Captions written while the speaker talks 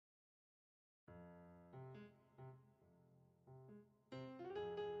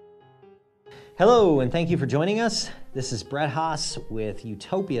Hello, and thank you for joining us. This is Brett Haase with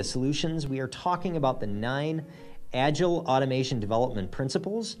Utopia Solutions. We are talking about the 9 Agile Automation Development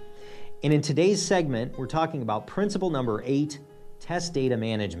Principles. And in today's segment, we're talking about principle number 8, test data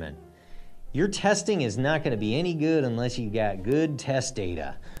management. Your testing is not going to be any good unless you got good test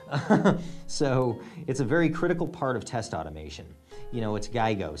data. So it's a very critical part of test automation. You know, it's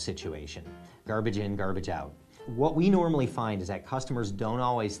GIGO situation, garbage in, garbage out. What we normally find is that customers don't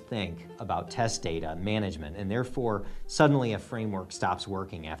always think about test data management, and therefore suddenly a framework stops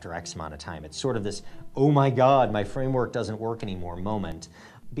working after X amount of time. It's sort of this, oh my God, my framework doesn't work anymore moment,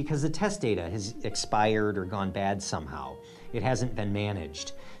 because the test data has expired or gone bad somehow. It hasn't been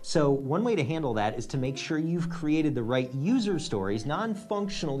managed. So one way to handle that is to make sure you've created the right user stories,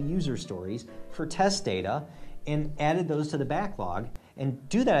 non-functional user stories for test data, and added those to the backlog, and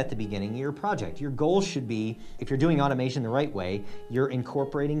do that at the beginning of your project. Your goal should be, if you're doing automation the right way, you're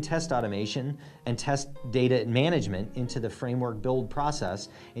incorporating test automation and test data management into the framework build process,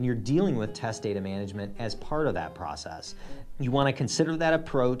 and you're dealing with test data management as part of that process. You want to consider that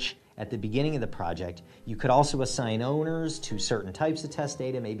approach at the beginning of the project. You could also assign owners to certain types of test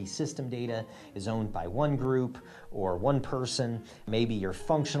data. Maybe system data is owned by one group or one person. Maybe your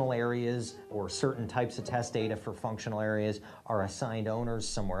functional areas or certain types of test data for functional areas are assigned owners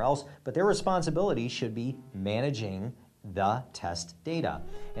somewhere else, but their responsibility should be managing the test data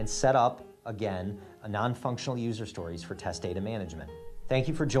and set up, again, a non-functional user stories for test data management. Thank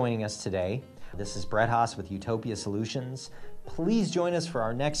you for joining us today. This is Brett Haase with Utopia Solutions. Please join us for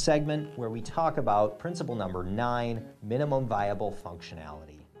our next segment where we talk about principle number 9, minimum viable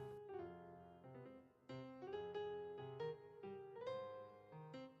functionality.